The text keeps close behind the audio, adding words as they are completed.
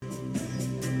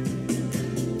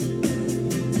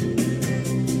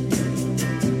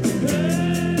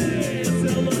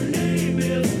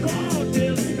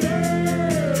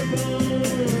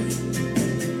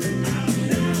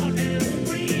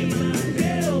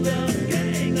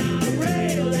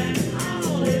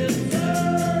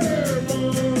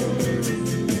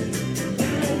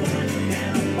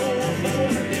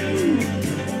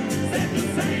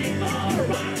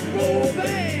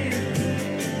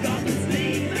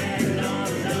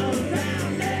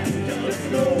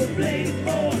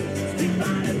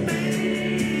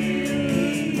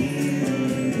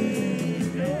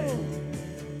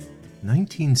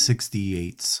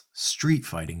1968's Street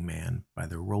Fighting Man by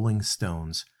the Rolling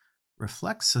Stones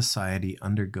reflects society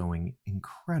undergoing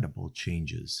incredible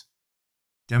changes.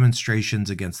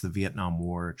 Demonstrations against the Vietnam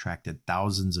War attracted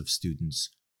thousands of students,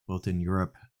 both in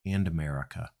Europe and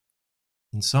America.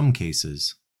 In some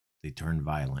cases, they turned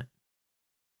violent.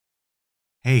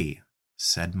 Hey,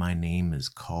 said my name is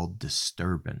called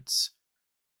disturbance,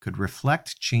 could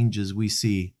reflect changes we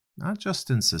see not just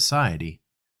in society,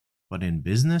 but in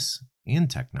business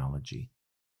and technology.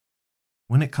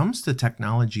 When it comes to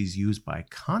technologies used by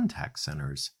contact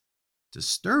centers,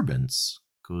 disturbance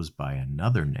goes by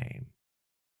another name,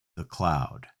 the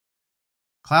cloud.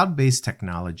 Cloud-based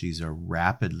technologies are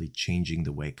rapidly changing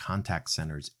the way contact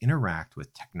centers interact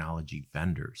with technology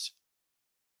vendors.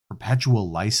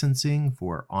 Perpetual licensing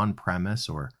for on-premise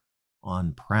or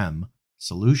on-prem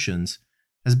solutions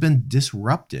has been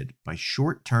disrupted by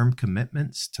short-term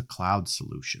commitments to cloud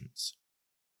solutions.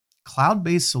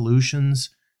 Cloud-based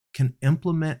solutions can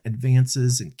implement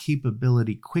advances in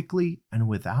capability quickly and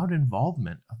without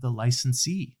involvement of the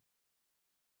licensee.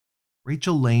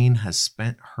 Rachel Lane has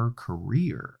spent her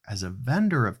career as a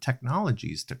vendor of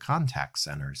technologies to contact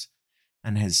centers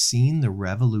and has seen the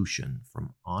revolution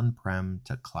from on-prem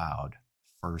to cloud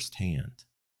firsthand.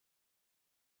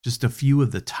 Just a few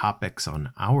of the topics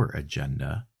on our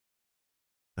agenda: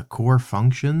 the core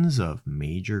functions of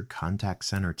major contact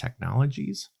center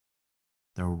technologies,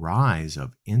 the rise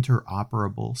of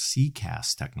interoperable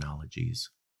CCaaS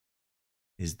technologies.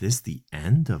 Is this the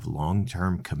end of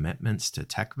long-term commitments to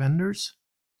tech vendors?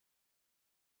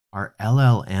 Are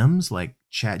LLMs like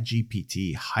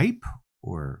ChatGPT hype,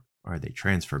 or are they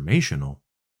transformational?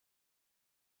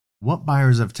 What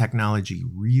buyers of technology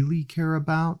really care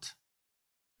about?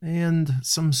 And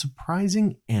some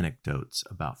surprising anecdotes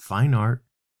about fine art,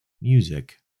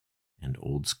 music, and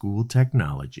old school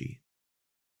technology.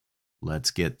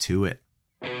 Let's get to it.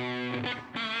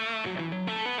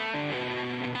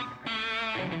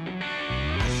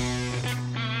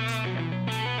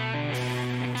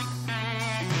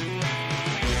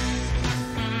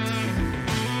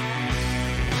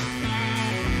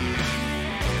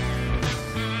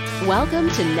 Welcome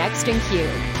to Next in Queue,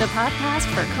 the podcast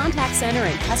for contact center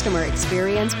and customer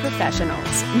experience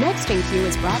professionals. Next in Queue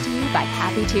is brought to you by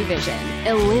Happy 2 Vision.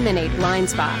 Eliminate blind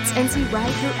spots and see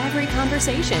right through every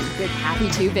conversation with Happy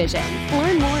 2 Vision.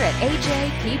 Learn more at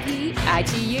ajppitu.com.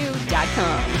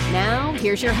 Now,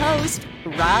 here's your host,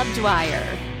 Rob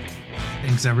Dwyer.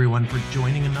 Thanks everyone for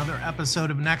joining another episode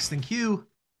of Next in Queue.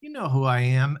 You know who I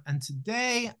am, and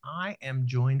today I am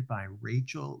joined by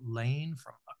Rachel Lane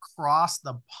from across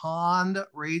the pond.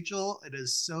 Rachel, it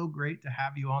is so great to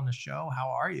have you on the show. How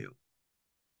are you?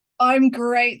 I'm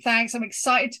great, thanks. I'm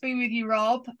excited to be with you,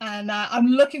 Rob, and I'm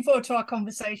looking forward to our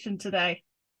conversation today.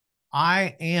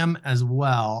 I am as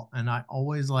well, and I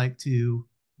always like to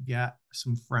get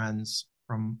some friends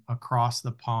from across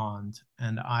the pond,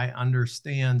 and I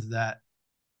understand that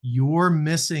you're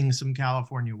missing some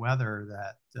California weather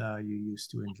that you used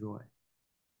to enjoy.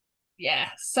 Yeah,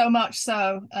 so much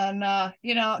so. And,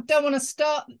 don't want to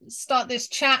start this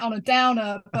chat on a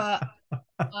downer, but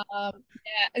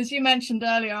as you mentioned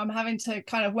earlier, I'm having to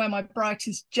kind of wear my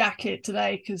brightest jacket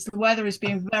today because the weather is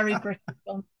being very British.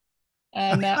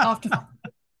 And after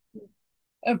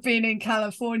of being in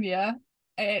California,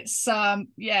 it's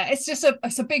just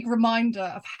a big reminder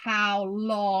of how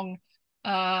long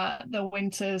the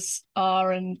winters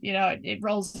are, and it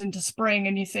rolls into spring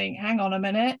and you think, hang on a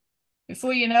minute,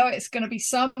 before you know it, it's going to be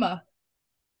summer.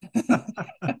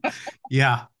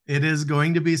 Yeah, it is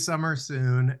going to be summer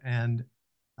soon, and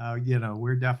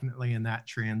we're definitely in that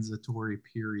transitory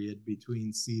period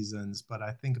between seasons, but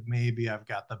I think maybe I've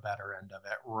got the better end of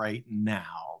it right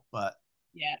now, but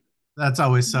yeah, that's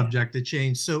always subject to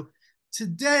change. So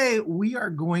today we are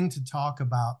going to talk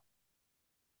about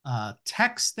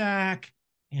tech stack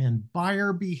and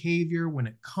buyer behavior when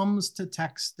it comes to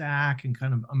tech stack and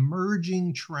kind of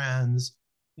emerging trends.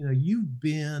 You've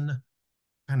been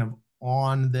kind of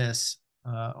on this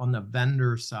on the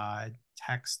vendor side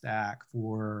tech stack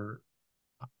for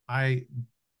I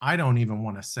don't even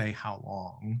want to say how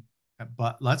long,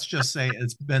 but let's just say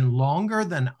it's been longer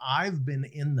than I've been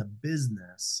in the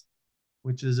business,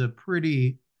 which is a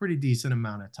pretty decent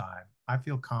amount of time. I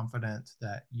feel confident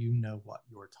that you know what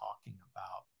you're talking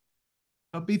about.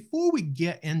 But before we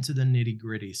get into the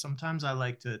nitty-gritty, sometimes I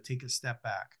like to take a step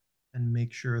back and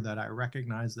make sure that I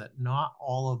recognize that not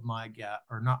all of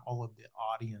not all of the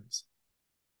audience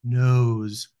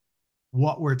knows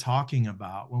what we're talking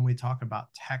about when we talk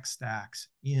about tech stacks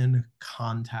in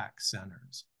contact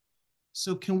centers.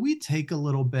 So can we take a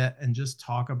little bit and just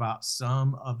talk about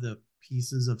some of the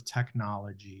pieces of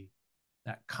technology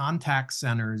that contact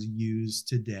centers use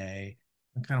today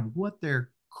and kind of what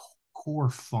their core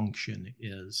function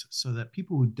is so that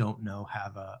people who don't know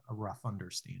have a rough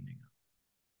understanding of?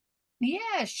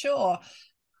 Yeah, sure.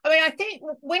 I mean, I think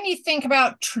when you think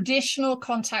about traditional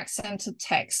contact center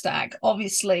tech stack,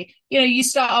 obviously, you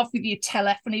start off with your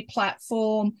telephony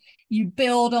platform, you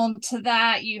build onto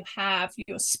that, you have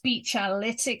your speech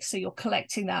analytics, so you're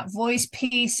collecting that voice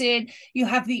piece in, you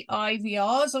have the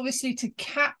IVRs, obviously, to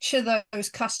capture those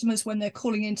customers when they're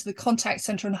calling into the contact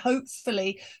center and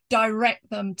hopefully direct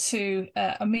them to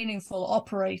a meaningful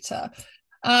operator.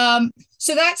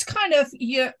 So that's kind of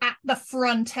you're at the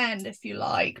front end, if you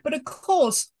like. But of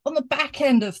course, on the back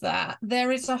end of that,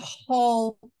 there is a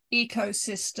whole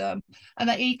ecosystem, and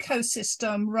that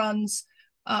ecosystem runs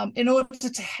in order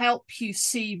to help you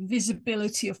see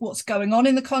visibility of what's going on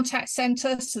in the contact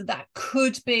center. So that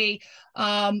could be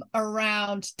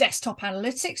around desktop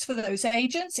analytics for those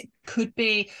agents. It could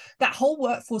be that whole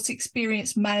workforce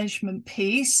experience management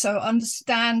piece. So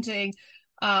understanding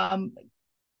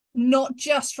not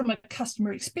just from a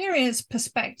customer experience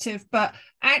perspective, but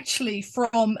actually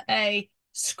from a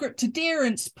script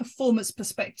adherence performance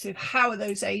perspective. How are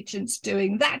those agents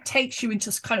doing? That takes you into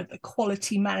kind of the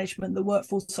quality management, the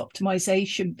workforce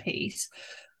optimization piece.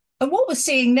 And what we're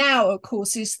seeing now, of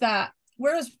course, is that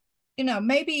whereas,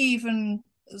 maybe even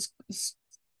as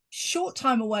short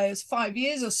time away as 5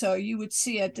 years or so, you would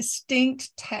see a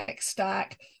distinct tech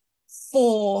stack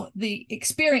for the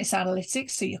experience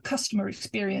analytics, so your customer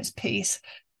experience piece,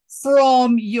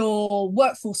 from your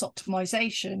workforce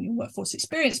optimization, your workforce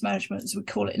experience management, as we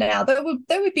call it now. There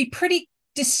would be pretty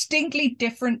distinctly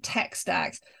different tech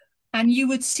stacks, and you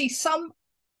would see some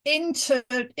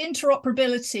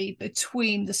interoperability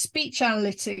between the speech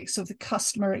analytics of the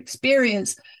customer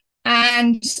experience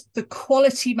and the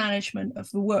quality management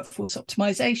of the workforce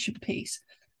optimization piece.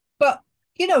 But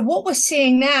what we're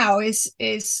seeing now is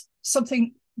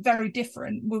something very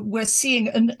different. We're seeing,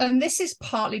 and this is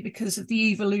partly because of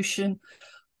the evolution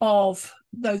of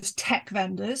those tech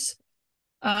vendors.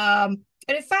 And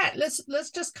in fact, let's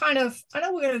just kind of, I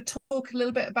know we're going to talk a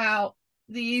little bit about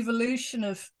the evolution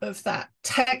of that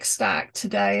tech stack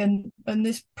today, and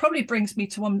this probably brings me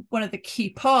to one of the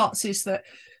key parts, is that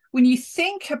when you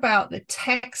think about the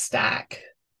tech stack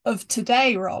of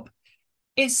today, Rob,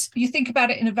 you think about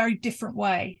it in a very different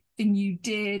way than you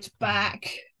did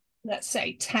back, let's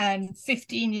say 10,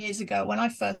 15 years ago, when I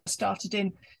first started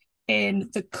in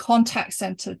the contact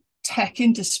center tech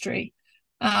industry.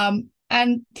 And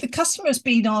the customer has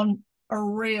been on a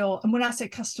real, and when I say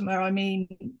customer, I mean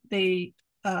the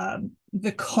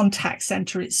contact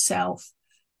center itself.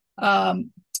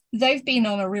 They've been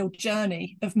on a real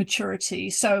journey of maturity.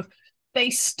 So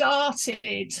they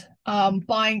started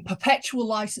buying perpetual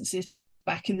licenses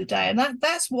back in the day, and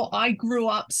that's what I grew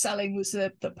up selling, was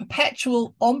the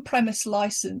perpetual on-premise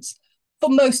license for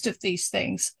most of these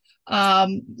things.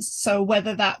 So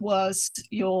whether that was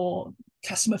your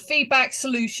customer feedback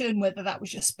solution, whether that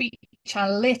was your speech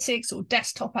analytics or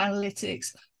desktop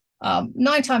analytics,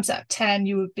 9 times out of 10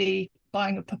 you would be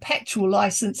buying a perpetual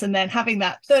license and then having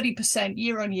that 30%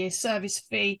 year-on-year service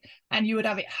fee, and you would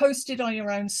have it hosted on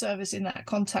your own servers in that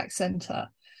contact center.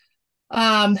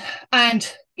 And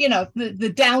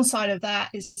the downside of that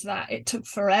is that it took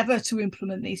forever to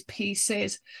implement these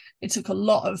pieces. It took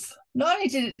not only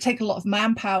did it take a lot of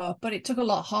manpower, but it took a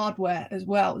lot of hardware as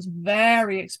well. It was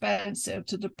very expensive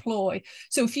to deploy.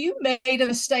 So if you made a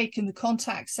mistake in the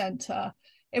contact center,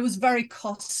 it was very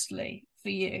costly for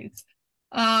you.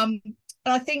 And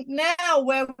I think now,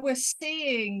 where we're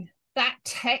seeing that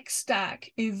tech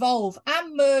stack evolve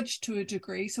and merge to a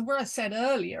degree, so where I said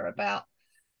earlier about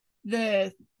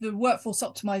the workforce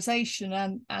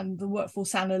optimization and the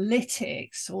workforce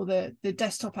analytics, or the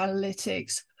desktop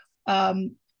analytics,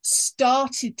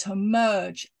 started to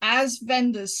merge as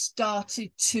vendors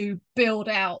started to build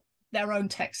out their own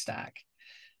tech stack.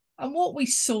 And what we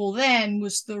saw then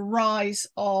was the rise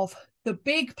of the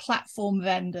big platform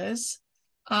vendors,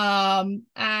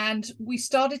 and we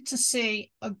started to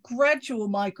see a gradual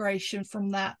migration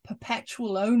from that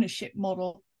perpetual ownership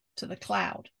model to the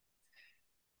cloud.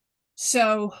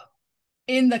 So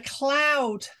in the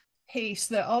cloud piece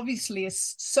that obviously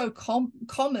is so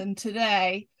common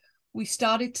today, we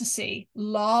started to see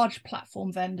large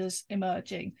platform vendors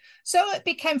emerging. So it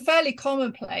became fairly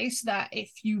commonplace that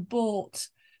if you bought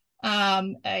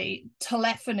a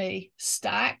telephony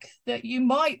stack, that you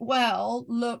might well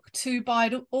look to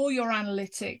buy all your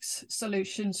analytics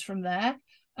solutions from there.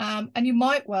 And you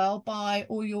might well buy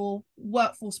all your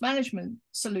workforce management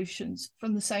solutions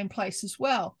from the same place as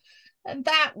well. And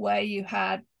that way you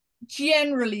had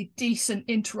generally decent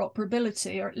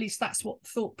interoperability, or at least that's what the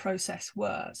thought process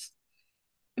was.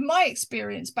 In my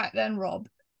experience back then, Rob,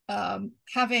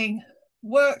 having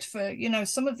worked for, you know,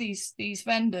 some of these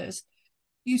vendors,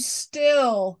 you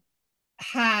still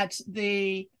had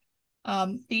the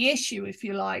issue, if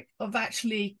you like, of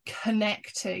actually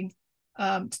connecting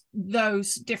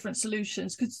those different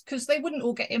solutions, because they wouldn't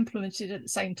all get implemented at the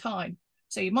same time.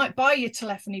 So you might buy your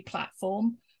telephony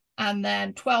platform, and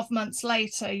then 12 months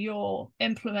later, you're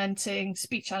implementing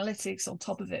speech analytics on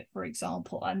top of it, for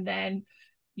example, and then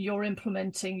you're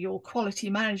implementing your quality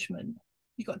management.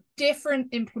 You've got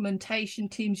different implementation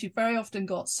teams. You've very often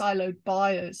got siloed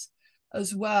buyers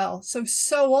as well. So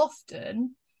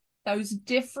often, those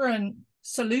different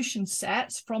solution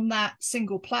sets from that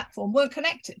single platform weren't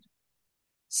connected.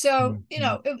 So, you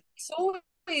know, it's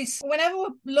always, whenever we're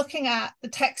looking at the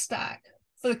tech stack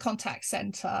for the contact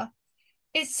center,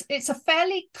 it's a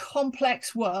fairly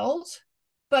complex world,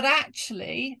 but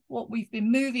actually what we've been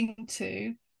moving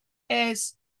to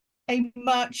is a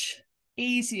much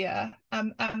easier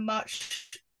and much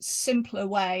simpler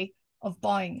way of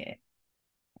buying it.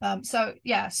 So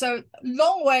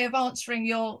long way of answering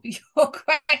your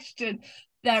question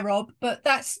there, Rob, but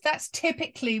that's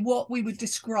typically what we would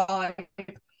describe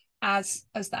as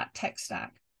that tech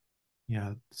stack.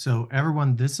 Yeah. So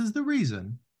everyone, this is the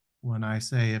reason when I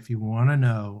say if you want to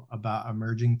know about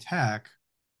emerging tech,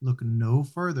 look no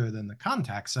further than the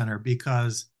contact center,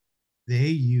 because they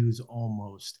use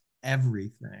almost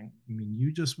everything. I mean,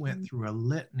 you just went through a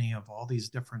litany of all these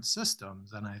different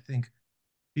systems, and I think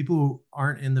people who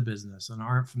aren't in the business and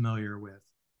aren't familiar with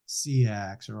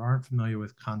CX or aren't familiar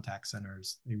with contact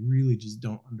centers, they really just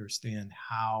don't understand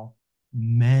how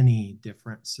many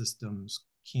different systems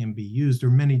can be used, or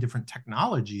many different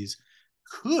technologies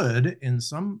could, in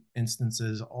some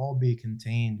instances, all be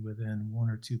contained within one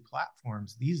or two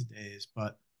platforms these days.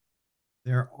 But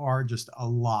there are just a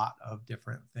lot of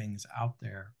different things out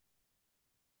there.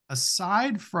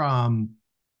 Aside from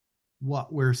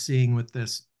what we're seeing with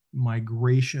this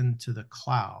migration to the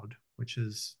cloud, which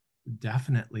has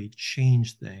definitely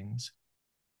changed things,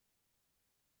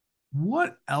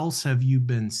 what else have you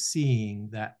been seeing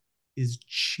that is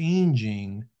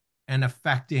changing and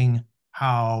affecting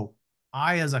how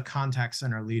I, as a contact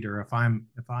center leader, if I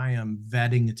am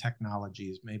vetting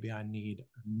technologies, maybe I need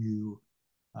a new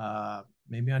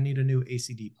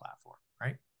ACD platform,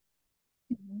 right?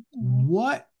 Mm-hmm.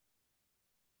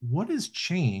 What has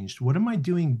changed? What am I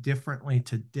doing differently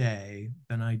today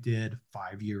than I did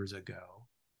 5 years ago?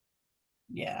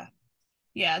 Yeah,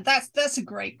 that's a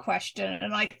great question,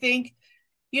 and I think,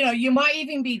 you know, you might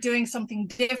even be doing something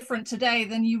different today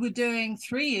than you were doing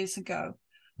 3 years ago.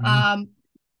 Mm-hmm.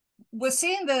 We're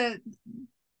seeing the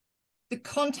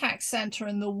contact center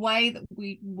and the way that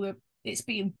it's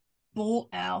being bought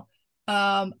now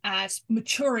as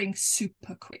maturing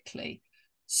super quickly.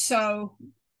 So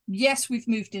yes, we've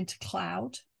moved into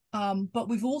cloud, but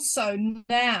we've also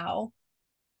now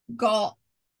got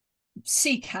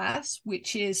CCaaS,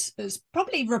 which has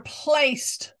probably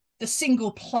replaced the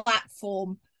single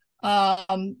platform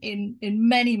in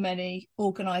many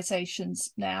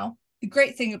organizations now. The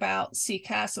great thing about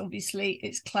CCaaS, obviously,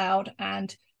 it's cloud,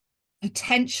 and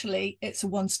potentially it's a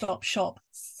one-stop shop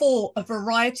for a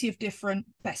variety of different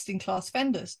best-in-class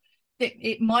vendors.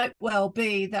 It might well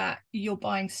be that you're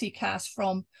buying CCaaS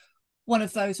from one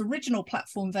of those original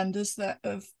platform vendors that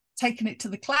have taken it to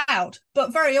the cloud.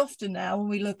 But very often now, when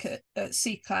we look at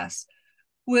CCaaS,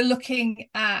 we're looking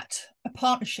at a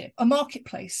partnership, a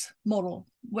marketplace model,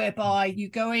 whereby you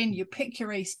go in, you pick your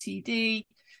ACD,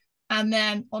 and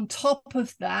then on top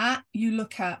of that, you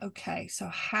look at, okay, so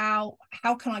how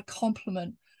can I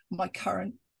complement my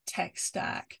current tech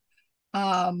stack?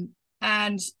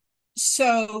 And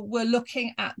so we're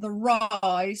looking at the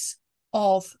rise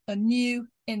of a new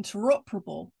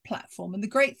interoperable platform. And the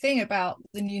great thing about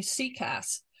the new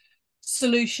CCaaS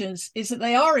solutions is that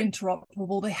they are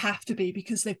interoperable. They have to be,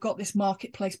 because they've got this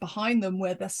marketplace behind them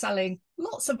where they're selling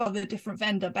lots of other different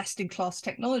vendor best-in-class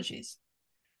technologies.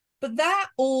 But that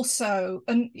also,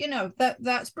 and you know,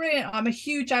 that's brilliant. I'm a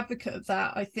huge advocate of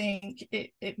that. I think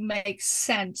it makes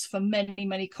sense for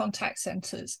many contact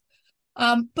centers.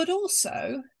 But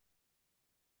also,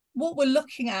 what we're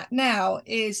looking at now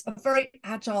is a very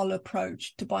agile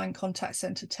approach to buying contact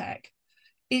center tech.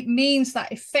 It means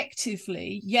that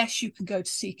effectively, yes, you can go to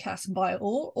CCaaS and buy it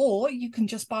all, or you can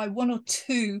just buy one or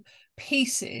two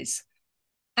pieces.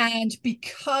 And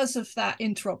because of that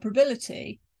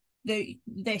interoperability,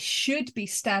 there should be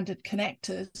standard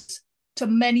connectors to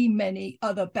many, many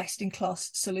other best-in-class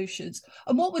solutions.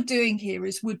 And what we're doing here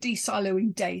is we're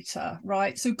de-siloing data,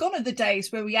 right? So gone are the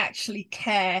days where we actually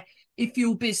care if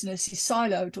your business is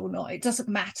siloed or not. It doesn't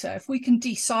matter. If we can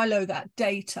de-silo that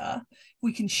data,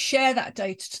 we can share that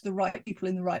data to the right people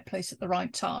in the right place at the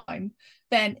right time,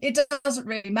 then it doesn't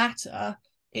really matter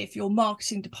if your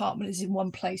marketing department is in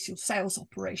one place, your sales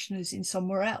operation is in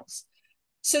somewhere else.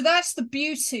 So that's the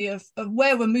beauty of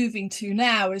where we're moving to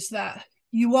now, is that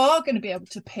you are going to be able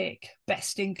to pick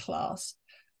best in class.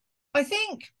 I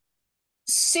think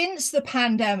since the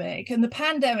pandemic, and the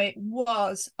pandemic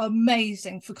was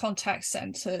amazing for contact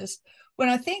centers, when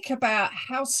I think about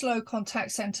how slow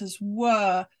contact centers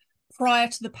were prior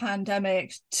to the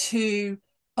pandemic to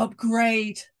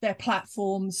upgrade their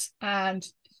platforms, and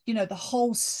the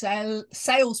whole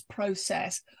sales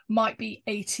process might be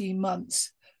 18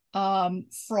 months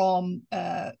from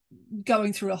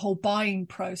going through a whole buying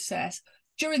process.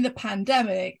 During the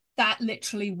pandemic, that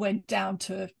literally went down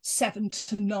to 7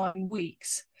 to 9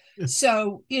 weeks.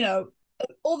 So,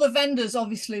 all the vendors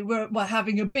obviously were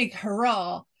having a big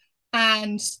hurrah,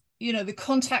 and, the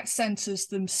contact centers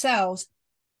themselves,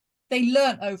 they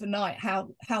learned overnight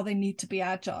how they need to be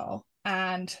agile,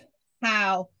 and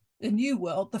how the new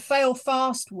world, the fail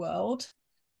fast world,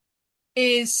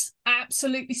 is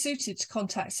absolutely suited to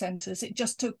contact centers. It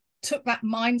just took that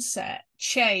mindset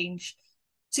change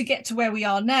to get to where we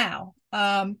are now.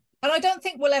 And I don't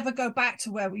think we'll ever go back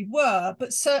to where we were,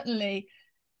 but certainly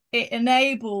it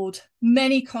enabled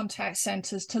many contact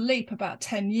centers to leap about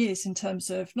 10 years in terms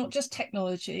of not just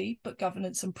technology, but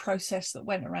governance and process that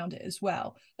went around it as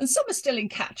well. And some are still in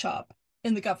catch up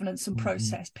in the governance and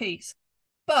process piece.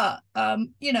 But,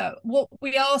 what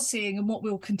we are seeing, and what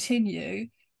will continue,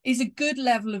 is a good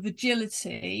level of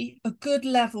agility, a good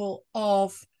level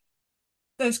of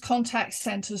those contact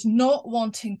centers not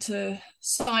wanting to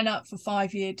sign up for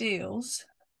 5-year deals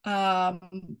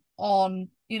on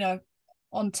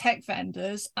tech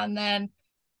vendors, and then,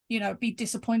 be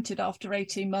disappointed after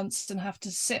 18 months and have to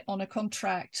sit on a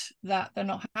contract that they're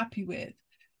not happy with.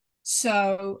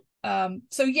 So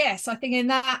yes, I think in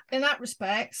that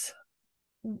respect,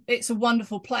 it's a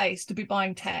wonderful place to be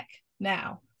buying tech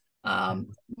now.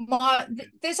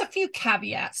 There's a few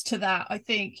caveats to that. I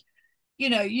think,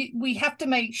 we have to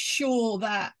make sure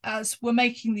that as we're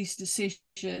making these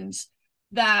decisions,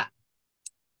 that,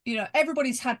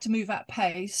 everybody's had to move at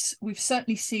pace. We've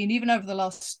certainly seen, even over the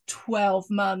last 12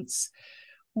 months,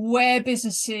 where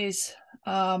businesses,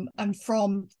 and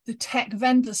from the tech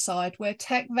vendor side, where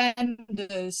tech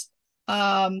vendors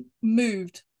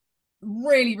moved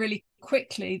really, really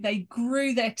quickly. They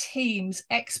grew their teams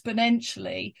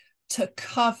exponentially to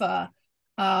cover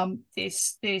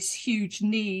this huge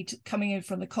need coming in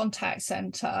from the contact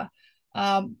center.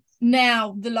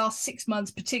 Now, the last 6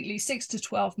 months, particularly 6 to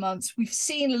 12 months, we've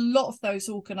seen a lot of those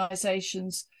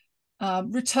organizations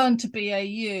return to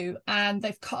BAU, and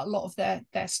they've cut a lot of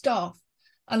their staff.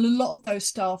 And a lot of those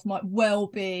staff might well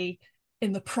be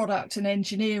in the product and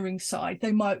engineering side.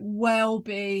 They might well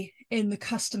be in the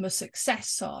customer success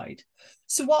side.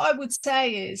 So what I would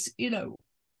say is,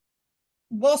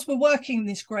 whilst we're working in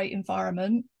this great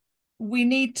environment, we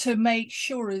need to make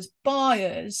sure as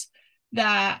buyers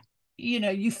that,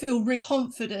 you feel really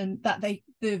confident that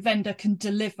the vendor can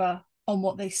deliver on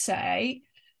what they say,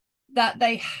 that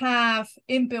they have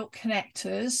inbuilt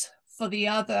connectors for the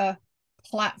other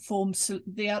platforms,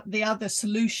 the other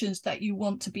solutions that you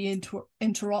want to be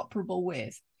interoperable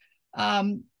with,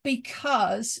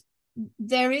 because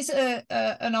there is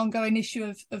an ongoing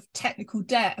issue of technical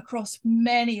debt across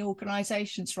many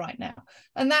organizations right now,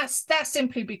 and that's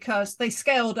simply because they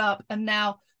scaled up and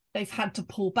now they've had to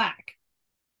pull back.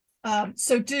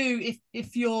 So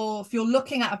if you're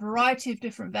looking at a variety of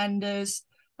different vendors,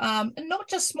 and not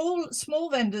just small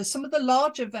vendors, some of the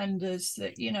larger vendors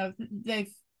that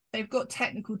they've got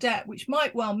technical debt, which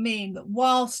might well mean that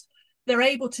whilst they're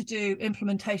able to do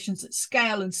implementations at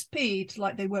scale and speed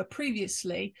like they were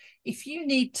previously, if you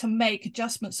need to make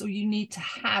adjustments or you need to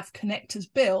have connectors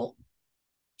built,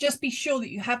 just be sure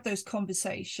that you have those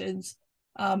conversations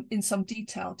in some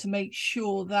detail to make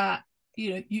sure that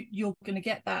you're going to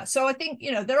get that. So I think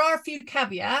there are a few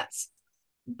caveats,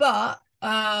 but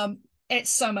it's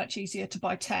so much easier to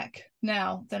buy tech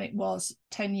now than it was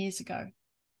 10 years ago.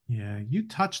 Yeah, you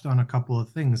touched on a couple of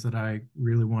things that I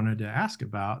really wanted to ask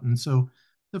about. And so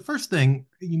the first thing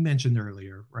you mentioned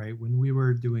earlier, right? When we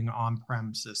were doing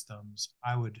on-prem systems,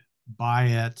 I would buy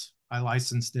it, I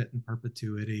licensed it in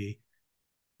perpetuity,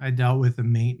 I dealt with the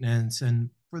maintenance. And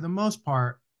for the most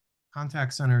part,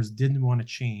 contact centers didn't want to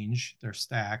change their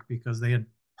stack because they had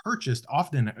purchased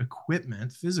often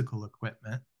equipment, physical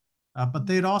equipment, But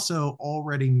they'd also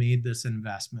already made this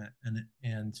investment,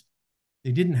 and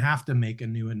they didn't have to make a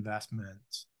new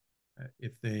investment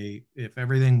if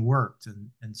everything worked,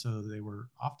 and so they were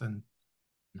often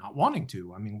not wanting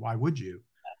to. I mean, why would you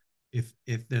if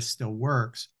this still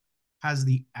works? Has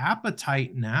the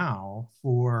appetite now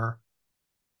for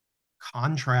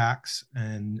contracts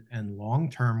and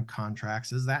long-term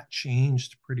contracts, has that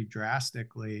changed pretty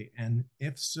drastically? And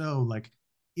if so, like,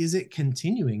 is it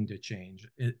continuing to change?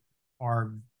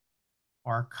 Are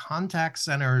contact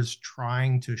centers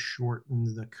trying to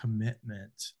shorten the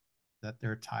commitment that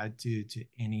they're tied to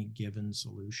any given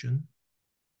solution?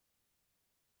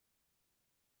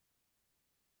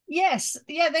 Yes,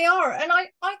 yeah, they are, and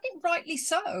I think rightly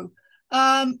so,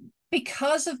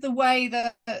 because of the way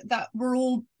that we're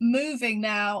all moving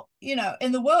now.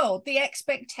 In the world, the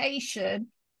expectation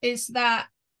is that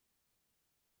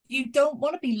you don't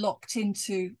want to be locked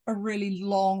into a really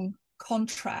long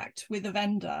contract with a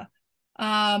vendor.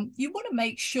 You want to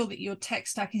make sure that your tech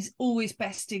stack is always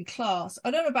best in class.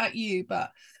 I don't know about you,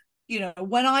 but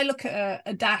when I look at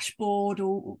a dashboard,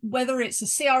 or whether it's a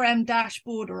CRM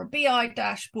dashboard or a BI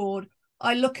dashboard,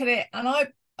 I look at it and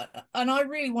I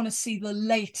really want to see the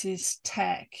latest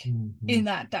tech in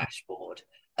that dashboard.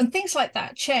 And things like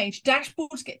that change.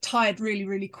 Dashboards get tired really,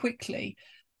 really quickly.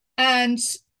 And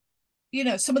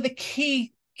some of the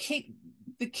key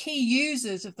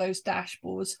users of those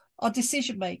dashboards are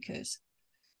decision makers.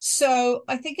 So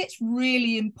I think it's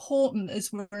really important,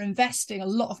 as we're investing a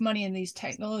lot of money in these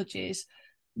technologies,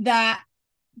 that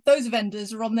those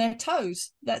vendors are on their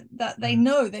toes, that they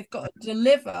know they've got to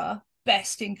deliver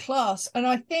best in class. And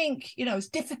I think, as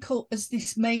difficult as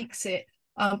this makes it,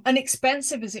 and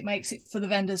expensive as it makes it for the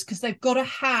vendors, because they've got to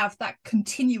have that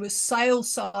continuous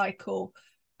sales cycle,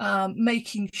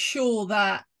 making sure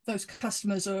that those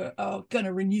customers are going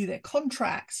to renew their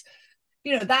contracts.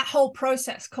 That whole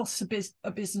process costs a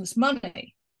business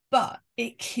money, but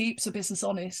it keeps a business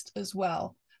honest as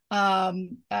well.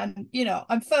 And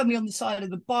I'm firmly on the side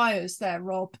of the buyers there,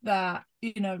 Rob, that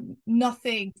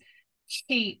nothing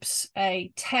keeps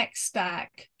a tech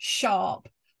stack sharp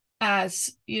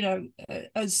as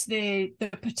as the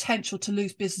potential to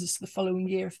lose business the following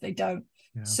year if they don't.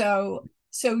 Yeah.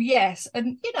 So yes,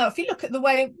 and if you look at the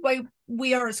way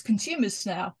we are as consumers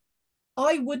now,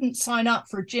 I wouldn't sign up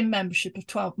for a gym membership of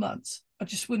 12 months. I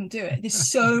just wouldn't do it. There's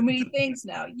so many things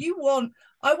now.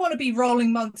 I want to be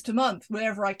rolling month to month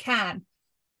wherever I can.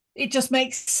 It just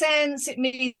makes sense. It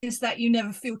means that you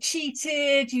never feel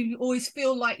cheated. You always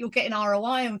feel like you're getting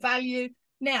ROI and value.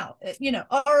 Now,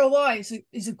 ROI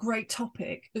is a great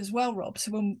topic as well, Rob.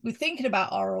 So when we're thinking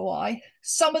about ROI,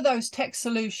 some of those tech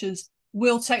solutions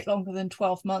will take longer than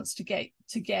 12 months to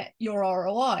get your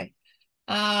ROI.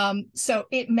 So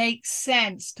it makes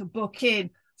sense to book in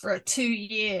for a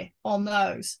 2-year on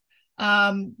those.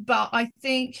 But I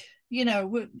think,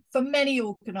 for many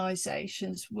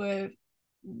organizations, we're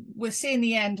seeing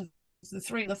the end of the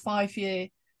 3 or the 5 year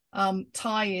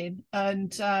tie-in.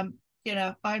 And,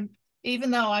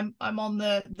 even though I'm on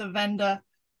the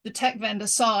tech vendor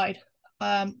side,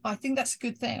 I think that's a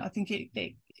good thing. I think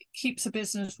it keeps a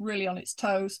business really on its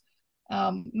toes.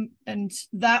 And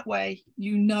that way,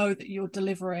 that you're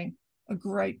delivering a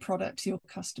great product to your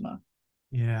customer.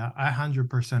 Yeah, I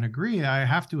 100% agree. I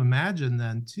have to imagine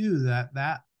then too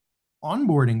that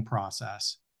onboarding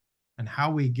process and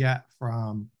how we get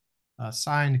from a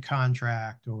signed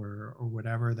contract or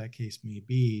whatever that case may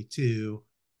be to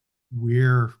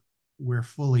we're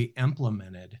fully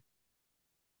implemented.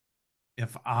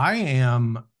 If I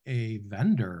am a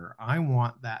vendor, I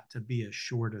want that to be as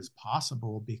short as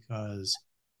possible, because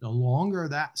the longer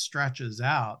that stretches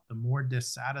out, the more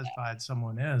dissatisfied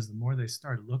someone is, the more they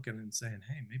start looking and saying,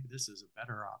 hey, maybe this is a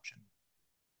better option.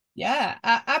 Yeah,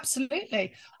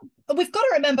 absolutely. We've got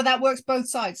to remember that works both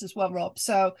sides as well, Rob.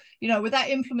 So, with that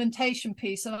implementation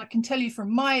piece, and I can tell you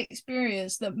from my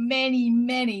experience that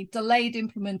many delayed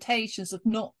implementations have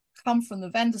not come from the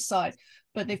vendor side,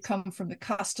 but they've come from the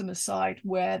customer side,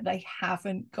 where they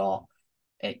haven't got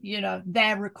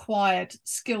their required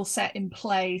skill set in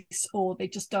place, or they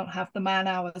just don't have the man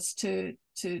hours to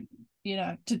do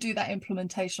that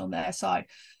implementation on their side.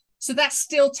 So that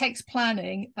still takes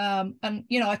planning. And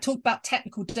I talked about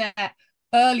technical debt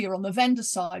earlier on the vendor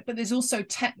side, but there's also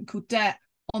technical debt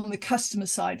on the customer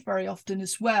side very often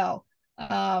as well.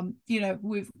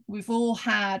 We've all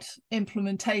had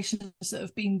implementations that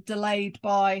have been delayed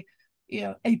by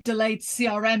a delayed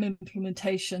CRM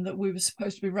implementation that we were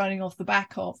supposed to be running off the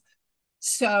back of.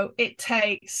 So it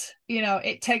takes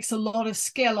a lot of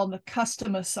skill on the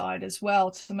customer side as well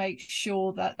to make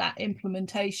sure that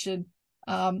implementation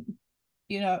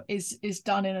is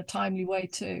done in a timely way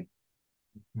too.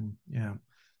 Yeah.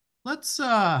 Let's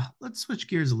switch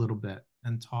gears a little bit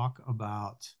and talk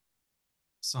about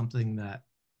something that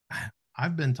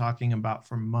I've been talking about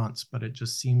for months, but it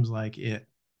just seems like it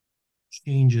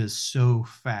changes so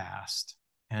fast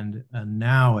and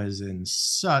now is in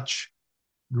such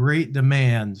great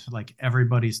demand, like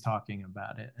everybody's talking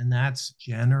about it, and that's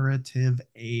generative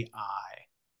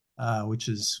AI, which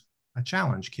is a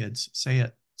challenge. Kids, say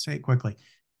it quickly.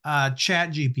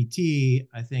 Chat GPT,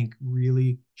 I think,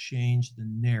 really changed the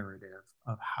narrative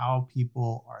of how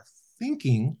people are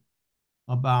thinking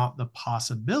about the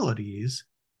possibilities.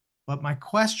 But my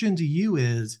question to you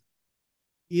is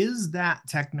that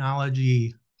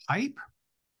technology hype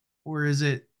or is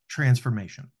it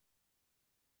transformation?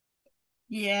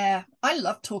 Yeah, I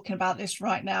love talking about this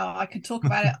right now. I could talk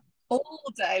about it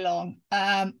all day long.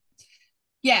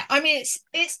 Yeah, I mean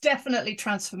it's definitely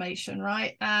transformation,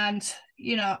 right? And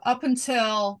up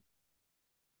until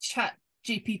Chat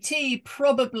GPT,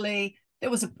 probably there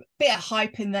was a bit of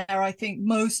hype in there. I think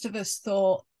most of us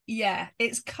thought, yeah,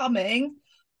 it's coming,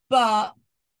 but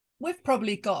we've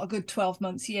probably got a good 12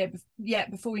 months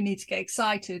yet before we need to get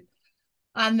excited.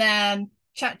 And then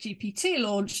ChatGPT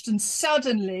launched, and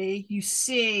suddenly you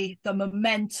see the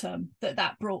momentum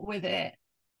that brought with it,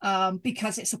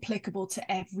 because it's applicable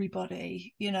to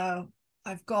everybody.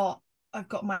 I've got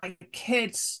my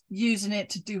kids using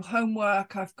it to do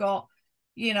homework.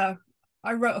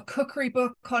 I wrote a cookery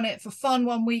book on it for fun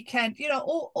one weekend.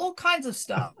 All kinds of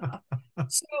stuff.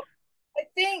 So I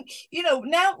think,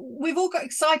 now we've all got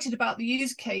excited about the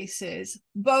use cases,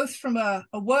 both from a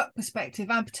work perspective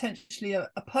and potentially a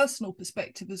personal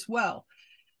perspective as well.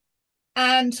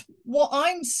 And what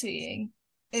I'm seeing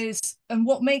and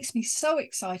what makes me so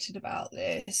excited about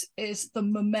this is the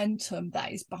momentum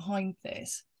that is behind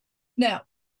this. Now,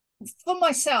 for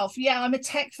myself, yeah, I'm a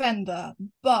tech vendor,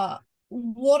 but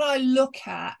what I look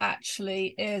at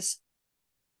actually is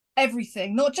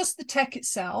everything, not just the tech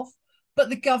itself, but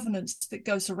the governance that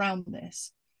goes around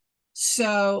this.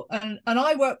 So, and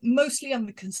I work mostly on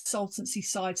the consultancy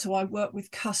side. So I work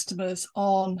with customers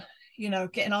on,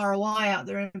 getting ROI out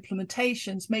their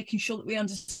implementations, making sure that we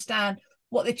understand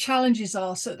what the challenges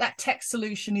are, so that tech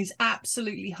solution is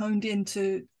absolutely honed in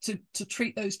to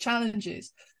treat those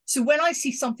challenges. So when I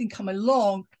see something come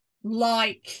along,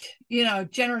 like,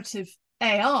 generative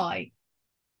AI,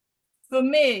 for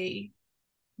me,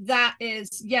 that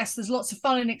is, yes, there's lots of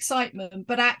fun and excitement,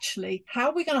 but actually, how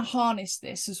are we going to harness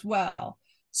this as well?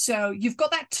 So you've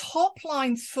got that top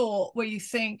line thought where you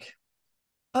think,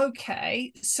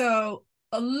 okay, so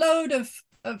a load of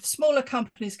smaller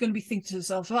companies are going to be thinking to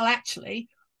themselves, well, actually,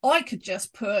 I could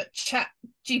just put Chat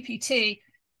GPT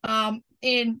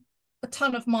in a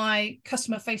ton of my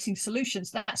customer facing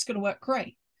solutions. That's going to work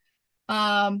great.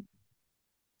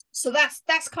 So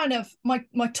that's kind of my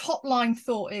top line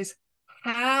thought is,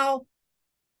 how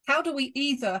do we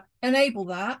either enable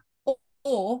that,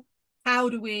 or how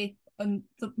do we, and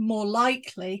the more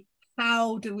likely,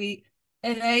 how do we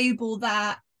enable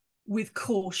that with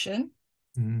caution,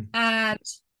 and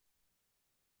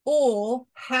or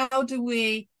how do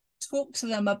we talk to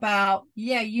them about,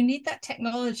 yeah, you need that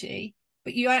technology,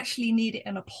 but you actually need it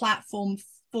in a platform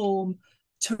form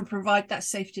to provide that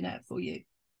safety net for you.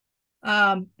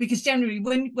 Because generally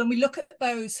when we look at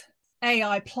those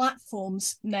AI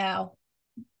platforms now,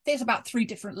 there's about 3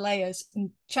 different layers,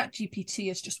 and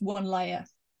ChatGPT is just one layer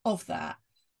of that.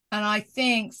 And I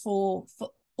think for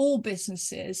all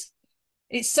businesses,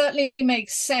 it certainly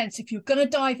makes sense if you're going to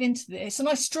dive into this. And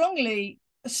I strongly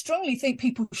think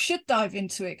people should dive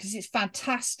into it because it's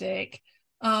fantastic.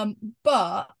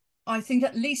 But I think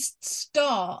at least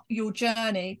start your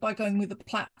journey by going with a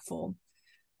platform.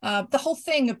 The whole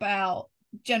thing about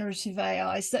generative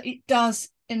AI is that it does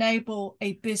enable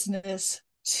a business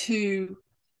to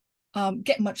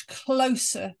get much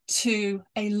closer to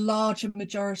a larger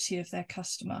majority of their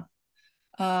customer.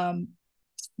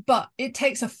 But it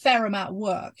takes a fair amount of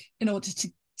work in order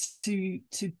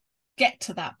to get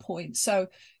to that point. So,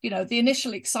 the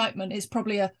initial excitement is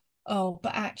probably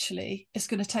but actually it's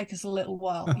going to take us a little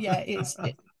while. Yeah, it's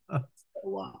a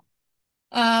while.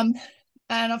 And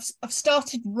I've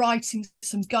started writing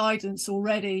some guidance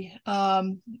already,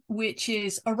 which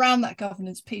is around that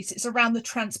governance piece. It's around the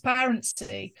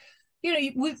transparency.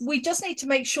 We just need to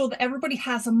make sure that everybody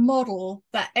has a model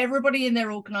that everybody in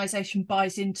their organization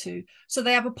buys into. So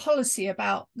they have a policy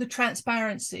about the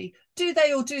transparency. Do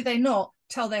they or do they not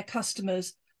tell their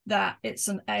customers that it's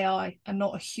an AI and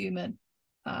not a human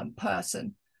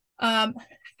person? How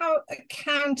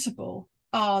accountable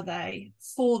are they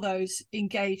for those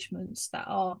engagements that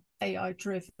are AI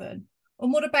driven?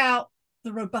 And what about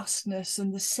the robustness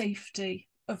and the safety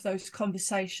of those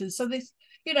conversations? So there's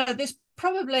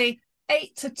probably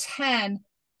 8 to 10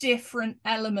 different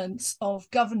elements of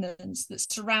governance that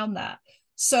surround that.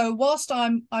 So whilst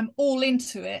I'm all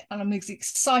into it and I'm as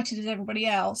excited as everybody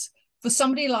else, for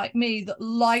somebody like me that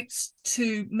likes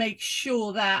to make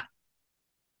sure that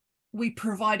we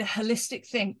provide a holistic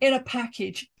thing in a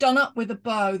package done up with a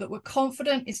bow that we're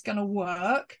confident is going to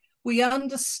work, we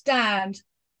understand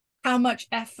how much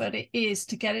effort it is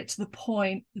to get it to the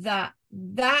point that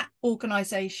that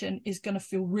organization is going to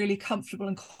feel really comfortable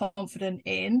and confident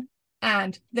in,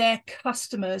 and their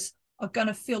customers are going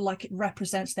to feel like it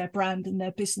represents their brand and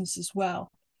their business as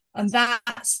well. And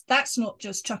that's not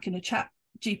just chucking a chat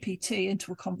GPT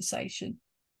into a conversation.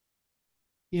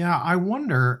 Yeah, I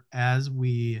wonder I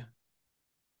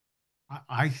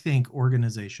think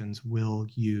organizations will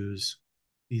use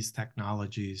these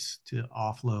technologies to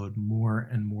offload more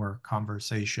and more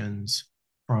conversations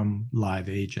from live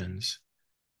agents.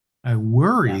 I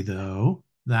worry, though,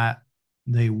 that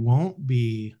they won't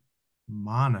be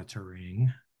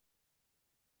monitoring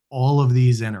all of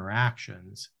these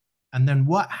interactions. And then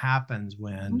what happens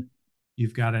when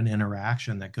you've got an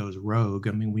interaction that goes rogue?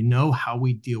 I mean, we know how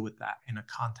we deal with that in a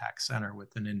contact center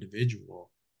with an individual.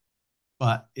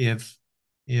 But if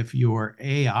your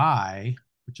AI,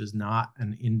 which is not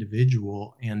an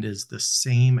individual and is the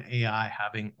same AI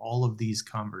having all of these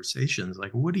conversations,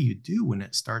 like what do you do when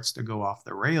it starts to go off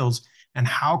the rails, and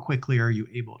how quickly are you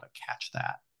able to catch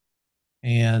that?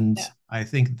 And I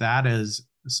think that is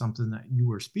something that you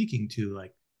were speaking to.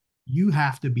 Like, you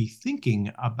have to be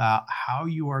thinking about how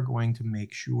you are going to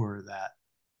make sure that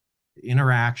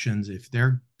interactions, if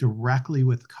they're directly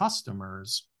with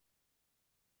customers,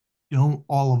 don't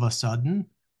all of a sudden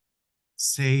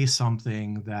say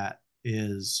something that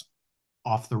is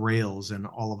off the rails and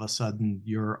all of a sudden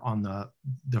you're on the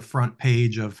front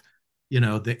page of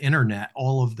the internet,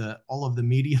 all of the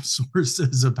media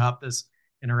sources about this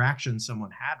interaction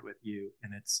someone had with you,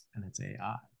 and it's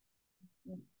AI.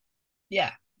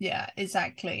 Yeah,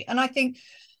 exactly. And I think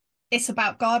it's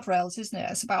about guardrails, isn't it?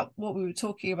 It's about what we were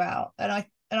talking about. And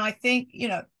I think,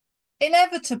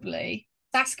 inevitably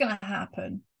that's going to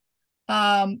happen.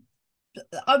 I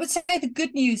would say the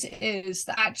good news is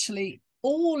that actually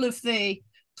all of the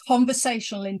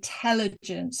conversational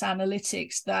intelligence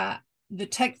analytics that the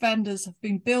tech vendors have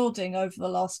been building over the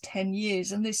last 10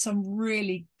 years, and there's some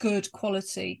really good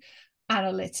quality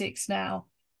analytics now,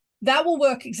 that will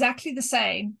work exactly the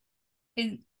same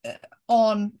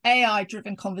on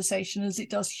AI-driven conversation as it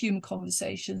does human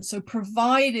conversation. So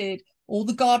provided all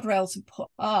the guardrails are put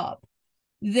up,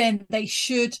 then they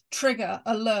should trigger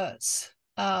alerts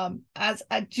as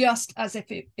just as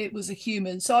if it was a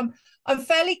human. So I'm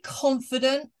fairly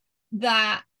confident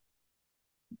that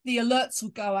the alerts will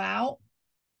go out.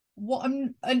 What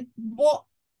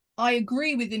I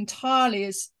agree with entirely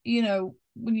is, when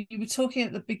you were talking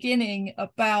at the beginning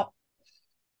about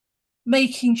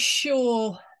making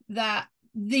sure that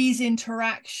these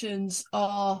interactions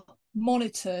are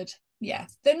monitored. Yeah,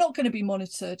 they're not going to be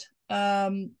monitored.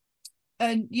 But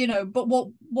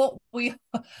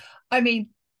I mean,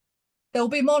 they'll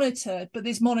be monitored, but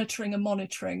there's monitoring and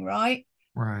monitoring, right?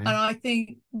 Right. And I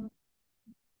think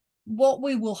what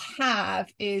we will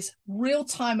have is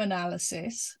real-time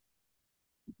analysis,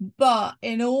 but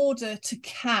in order to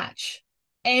catch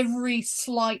every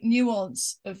slight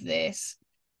nuance of this,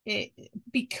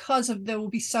 there will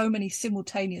be so many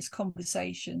simultaneous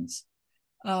conversations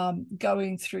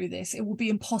going through this, it will be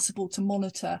impossible to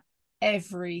monitor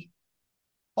every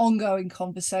ongoing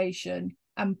conversation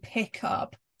and pick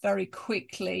up very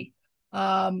quickly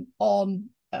on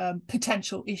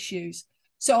potential issues.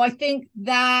 So I think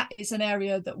that is an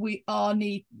area that we are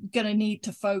going to need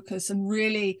to focus and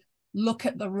really look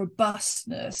at the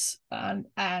robustness and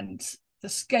the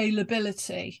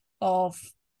scalability of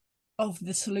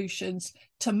the solutions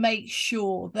to make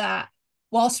sure that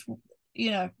whilst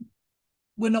we're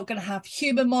not going to have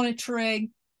human monitoring,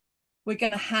 we're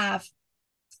going to have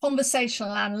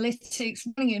conversational analytics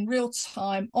running in real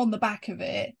time on the back of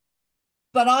it.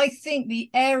 But I think the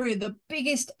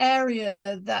biggest area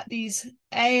that these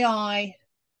AI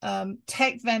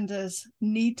tech vendors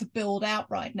need to build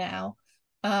out right now,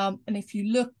 and if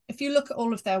you look at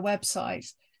all of their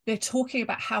websites, they're talking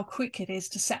about how quick it is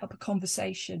to set up a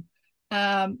conversation.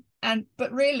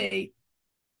 But really,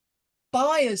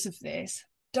 buyers of this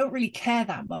don't really care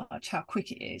that much how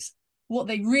quick it is. What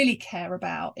they really care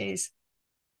about is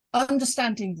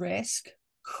understanding risk,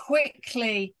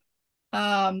 quickly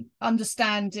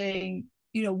understanding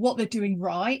what they're doing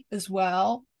right as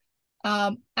well,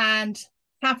 and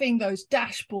having those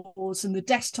dashboards and the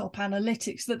desktop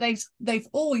analytics that they've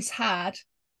always had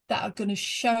that are going to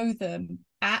show them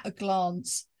at a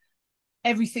glance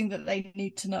everything that they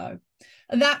need to know.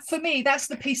 And that, for me, that's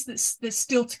the piece that's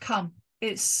still to come.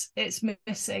 It's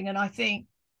missing. And I think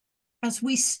as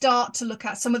we start to look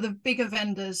at some of the bigger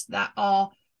vendors that are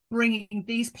bringing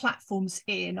these platforms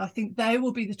in, I think they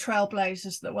will be the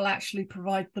trailblazers that will actually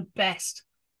provide the best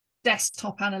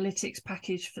desktop analytics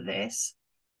package for this.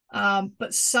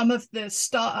 But some of the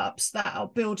startups that are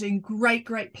building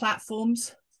great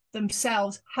platforms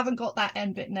themselves haven't got that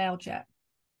end bit nailed yet.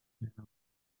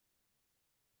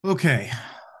 Okay.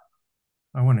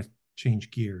 I want to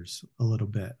change gears a little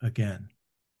bit again.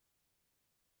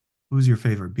 Who's your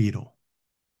favorite Beatle?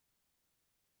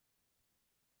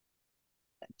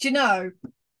 Do you know,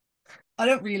 I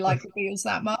don't really like the Beatles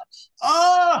that much.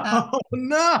 Oh,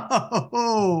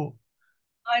 no.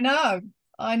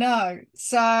 I know.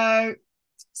 So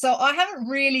I haven't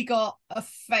really got a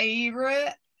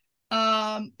favorite.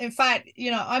 In fact,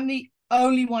 I'm the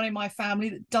only one in my family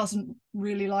that doesn't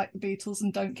really like the Beatles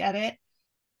and don't get it.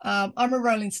 I'm a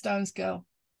Rolling Stones girl.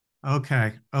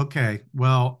 Okay.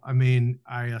 Well, I mean,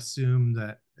 I assume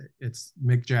that it's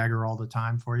Mick Jagger all the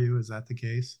time for you. Is that the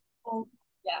case?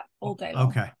 All day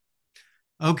long.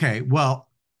 Okay. Well,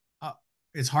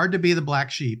 it's hard to be the black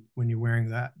sheep when you're wearing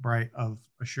that bright of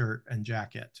a shirt and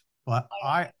jacket. But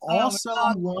I also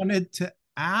wanted to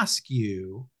ask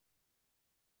you,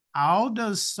 how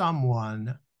does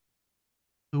someone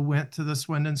who went to the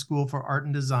Swindon School for Art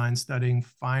and Design studying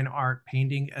fine art,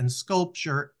 painting, and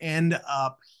sculpture end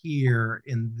up here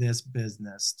in this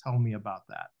business? Tell me about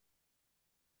that.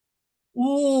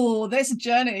 Oh, there's a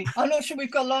journey. I'm not sure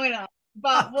we've got long enough,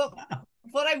 but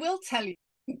what I will tell you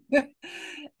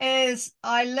is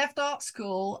I left art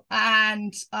school,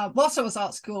 and whilst I was at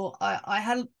art school, I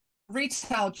had a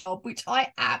retail job, which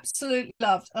I absolutely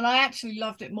loved. And I actually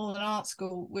loved it more than art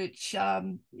school, which,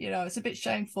 it's a bit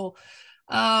shameful.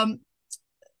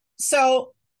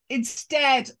 So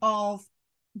instead of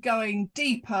going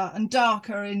deeper and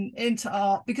darker into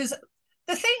art, because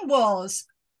the thing was,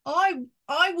 I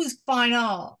was fine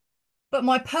art, but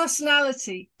my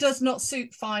personality does not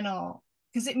suit fine art,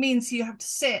 because it means you have to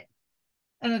sit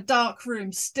in a dark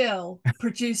room still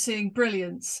producing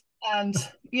brilliance. And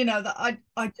that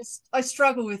I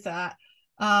struggle with that.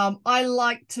 I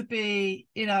like to be,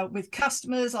 with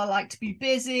customers. I like to be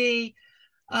busy.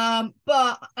 And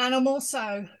I'm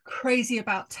also crazy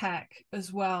about tech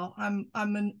as well. I'm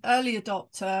an early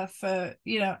adopter for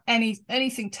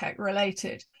anything tech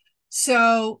related.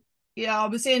 So I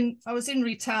was in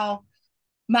retail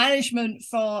management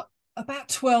for about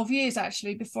 12 years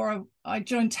actually before I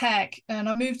joined tech, and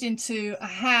I moved into a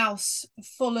house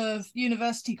full of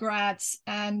university grads,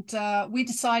 and we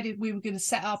decided we were going to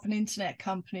set up an internet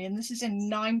company, and this is in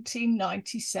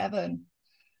 1997.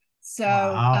 So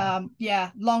wow.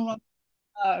 long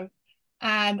ago.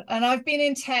 And I've been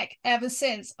in tech ever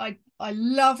since. I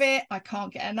love it. I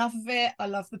can't get enough of it. I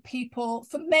love the people.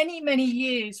 For many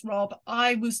years, Rob,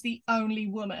 I was the only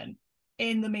woman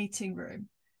in the meeting room.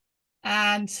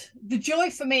 And the joy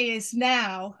for me is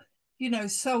now,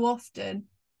 so often,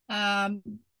 I've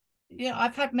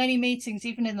had many meetings,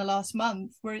 even in the last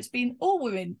month, where it's been all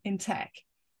women in tech.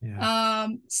 Yeah.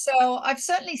 So I've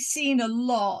certainly seen a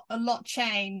lot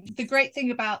change. The great thing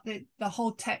about the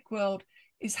whole tech world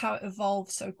is how it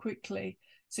evolves so quickly.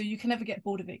 So you can never get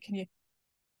bored of it, can you?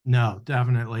 No,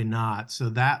 definitely not. So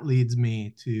that leads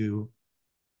me to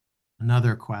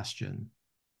another question.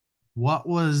 What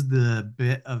was the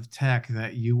bit of tech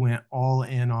that you went all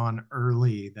in on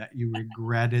early that you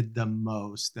regretted the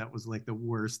most? That was like the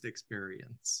worst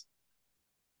experience?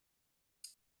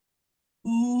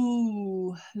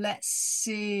 Ooh, let's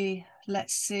see. Do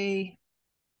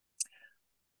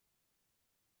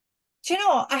you know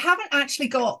what? I haven't actually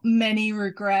got many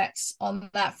regrets on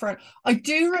that front. I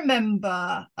do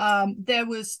remember there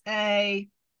was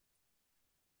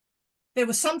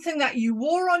something that you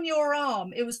wore on your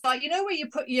arm. It was like, where you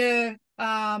put your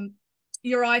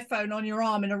iPhone on your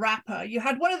arm in a wrapper. You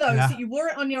had one of those that you wore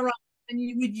it on your arm, and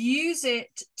you would use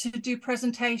it to do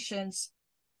presentations,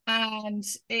 and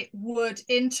it would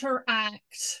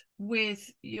interact with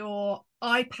your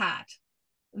iPad.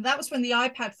 And that was when the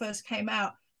iPad first came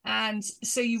out. And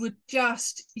so you would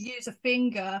just use a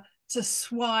finger to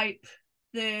swipe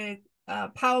the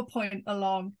PowerPoint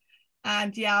along.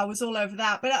 And I was all over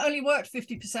that, but it only worked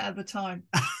 50% of the time.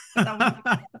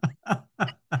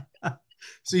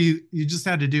 So you just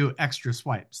had to do extra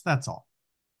swipes. That's all.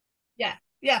 Yeah.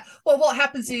 Well, what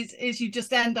happens is you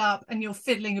just end up and you're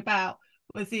fiddling about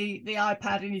with the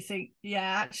iPad, and you think,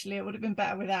 actually, it would have been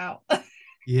better without.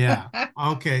 Yeah.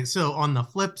 Okay. So on the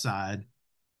flip side,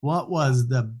 what was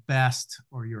the best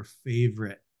or your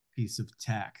favorite piece of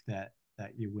tech that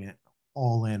you went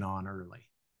all in on early?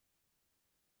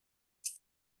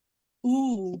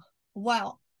 Ooh,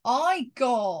 well, I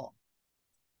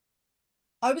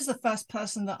was the first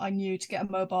person that I knew to get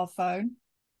a mobile phone.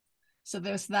 So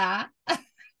there's that.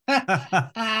 How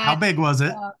And big was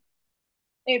it?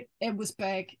 it was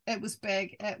big. It was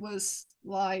big. It was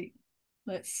like,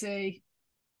 let's see.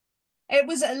 It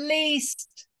was at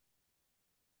least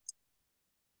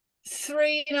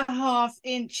 3.5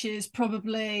 inches,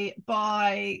 probably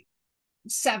by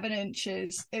 7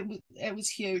 inches. It was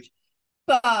huge.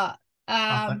 But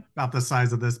About the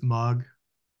size of this mug.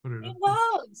 it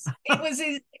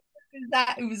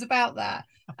was about that.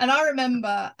 And I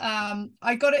remember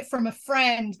I got it from a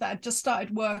friend that had just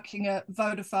started working at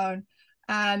Vodafone,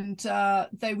 and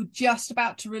they were just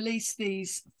about to release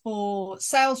these for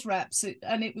sales reps,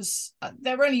 and it was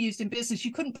they were only used in business.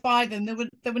 You couldn't buy them.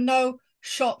 There were no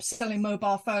shops selling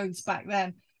mobile phones back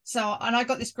then. So, and I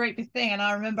got this great big thing, and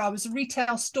I remember I was a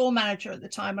retail store manager at the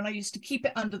time, and I used to keep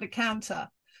it under the counter.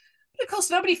 But of course,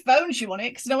 nobody phones you on it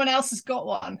because no one else has got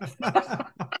one.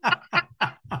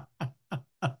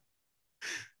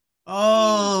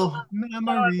 Oh,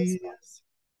 memories.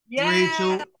 Yeah,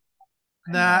 Rachel,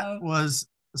 I that know. was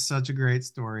such a great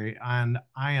story. And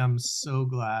I am so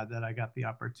glad that I got the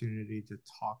opportunity to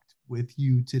talk with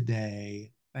you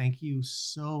today. Thank you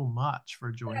so much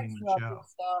for joining Thanks, the Rob. show.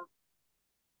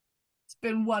 It's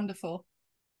been wonderful.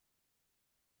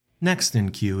 Next in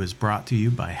Queue is brought to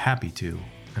you by Happy To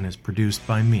and is produced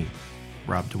by me,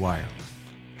 Rob Dwyer.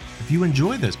 If you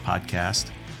enjoy this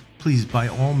podcast, please by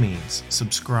all means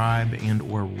subscribe and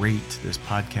or rate this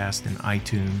podcast in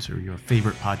iTunes or your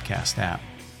favorite podcast app.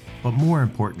 But more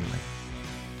importantly,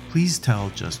 please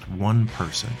tell just one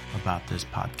person about this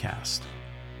podcast.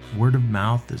 Word of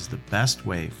mouth is the best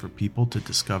way for people to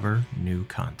discover new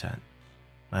content.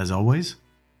 As always,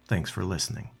 thanks for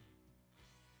listening.